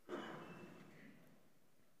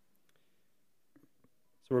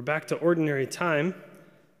So we're back to ordinary time,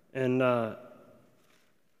 and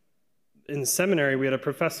in seminary we had a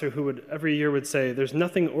professor who would every year would say, there's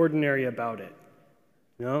nothing ordinary about it.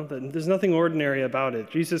 You know, there's nothing ordinary about it.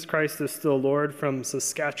 Jesus Christ is still Lord from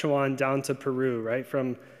Saskatchewan down to Peru, right?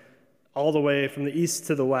 From all the way from the east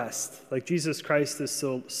to the west. Like, Jesus Christ is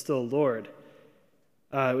still Lord.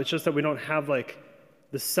 It's just that we don't have like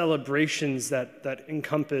the celebrations that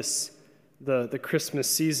encompass the Christmas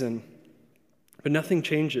season. But nothing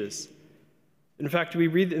changes. In fact, we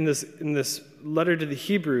read in this letter to the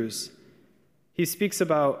Hebrews, he speaks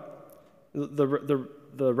about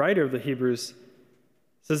the writer of the Hebrews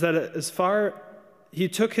says that he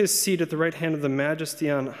took his seat at the right hand of the Majesty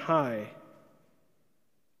on high,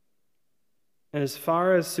 and as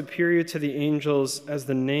far as superior to the angels as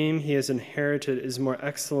the name he has inherited is more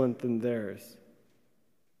excellent than theirs.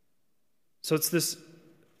 So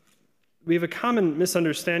we have a common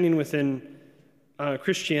misunderstanding within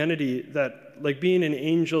Christianity that like being an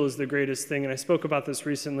angel is the greatest thing. And I spoke about this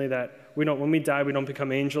recently, that when we die, we don't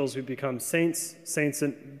become angels, we become saints. Saints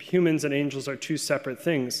and humans and angels are two separate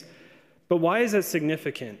things. But why is that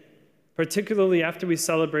significant? Particularly after we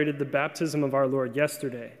celebrated the baptism of our Lord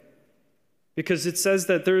yesterday. Because it says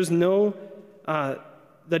that there is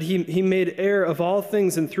that he made heir of all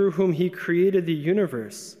things and through whom he created the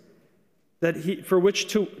universe.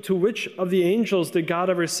 To which of the angels did God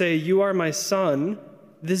ever say, "You are my son,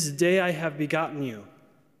 this day I have begotten you"?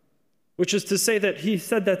 Which is to say that he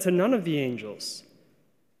said that to none of the angels.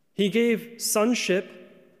 He gave sonship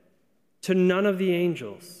to none of the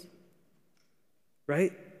angels,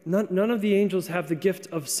 right? None of the angels have the gift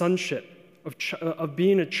of sonship, of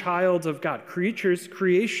being a child of God,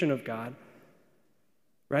 creation of God,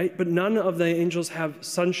 right? But none of the angels have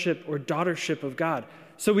sonship or daughtership of God.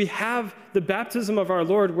 So we have the baptism of our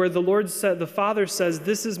Lord where the Father says,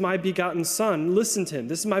 "This is my begotten Son, listen to him,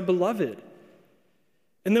 this is my beloved."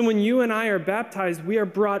 And then when you and I are baptized, we are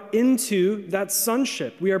brought into that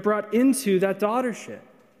sonship. We are brought into that daughtership.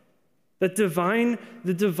 The divine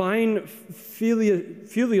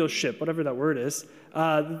filialship, whatever that word is,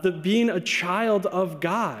 being a child of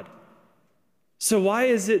God. So why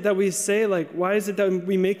is it that we say, why is it that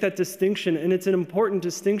we make that distinction? And it's an important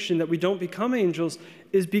distinction that we don't become angels,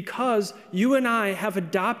 is because you and I have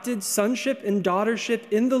adopted sonship and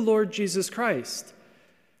daughtership in the Lord Jesus Christ,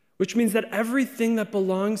 which means that everything that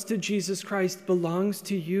belongs to Jesus Christ belongs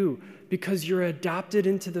to you because you're adopted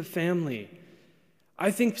into the family. I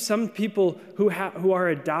think some people who are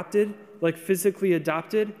adopted, like physically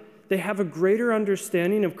adopted, they have a greater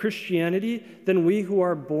understanding of Christianity than we who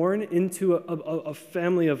are born into a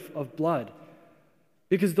family of blood.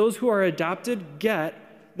 Because those who are adopted get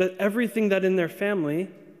that everything that in their family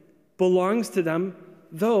belongs to them,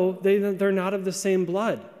 though they're not of the same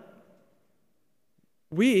blood.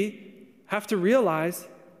 We have to realize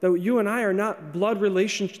that you and I are not blood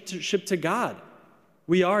relationship to God.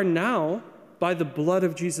 We are now by the blood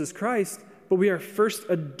of Jesus Christ, but we are first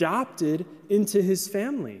adopted into his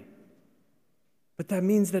family. But that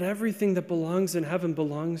means that everything that belongs in heaven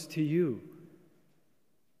belongs to you.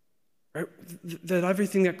 Right? That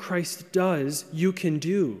everything that Christ does, you can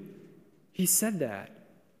do. He said that.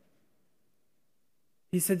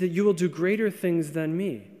 He said that you will do greater things than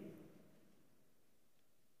me.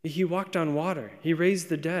 He walked on water. He raised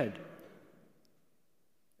the dead.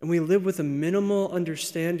 And we live with a minimal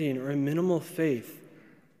understanding or a minimal faith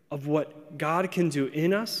of what God can do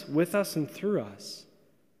in us, with us, and through us.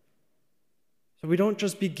 So we don't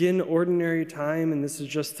just begin ordinary time, and this is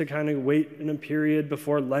just to kind of wait in a period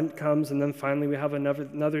before Lent comes, and then finally we have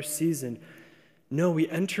another season. No, we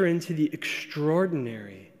enter into the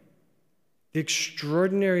extraordinary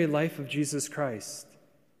life of Jesus Christ,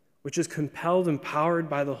 which is compelled and powered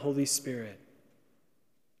by the Holy Spirit.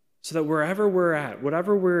 So that wherever we're at,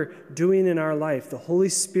 whatever we're doing in our life, the Holy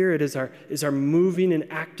Spirit is our moving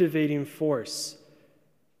and activating force.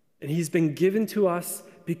 And he's been given to us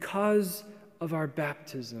because of our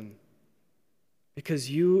baptism,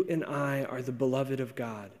 because you and I are the beloved of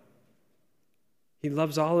God. He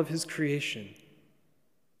loves all of his creation.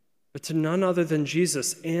 But to none other than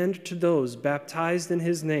Jesus and to those baptized in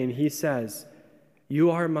his name, he says,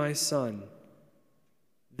 "You are my son.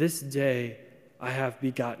 This day I have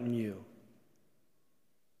begotten you."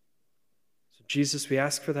 So Jesus, we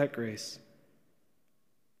ask for that grace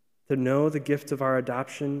to know the gift of our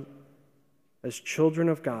adoption as children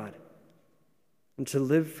of God, and to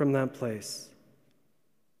live from that place,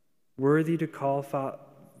 worthy to call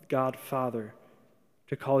God Father,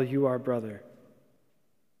 to call you our brother.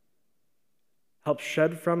 Help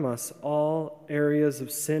shed from us all areas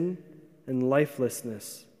of sin and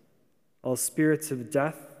lifelessness, all spirits of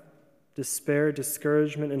death, despair,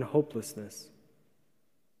 discouragement, and hopelessness,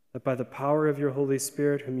 that by the power of your Holy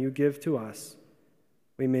Spirit, whom you give to us,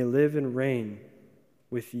 we may live and reign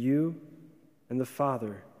with you and the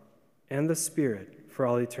Father and the Spirit for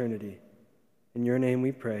all eternity. In your name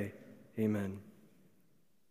we pray, amen.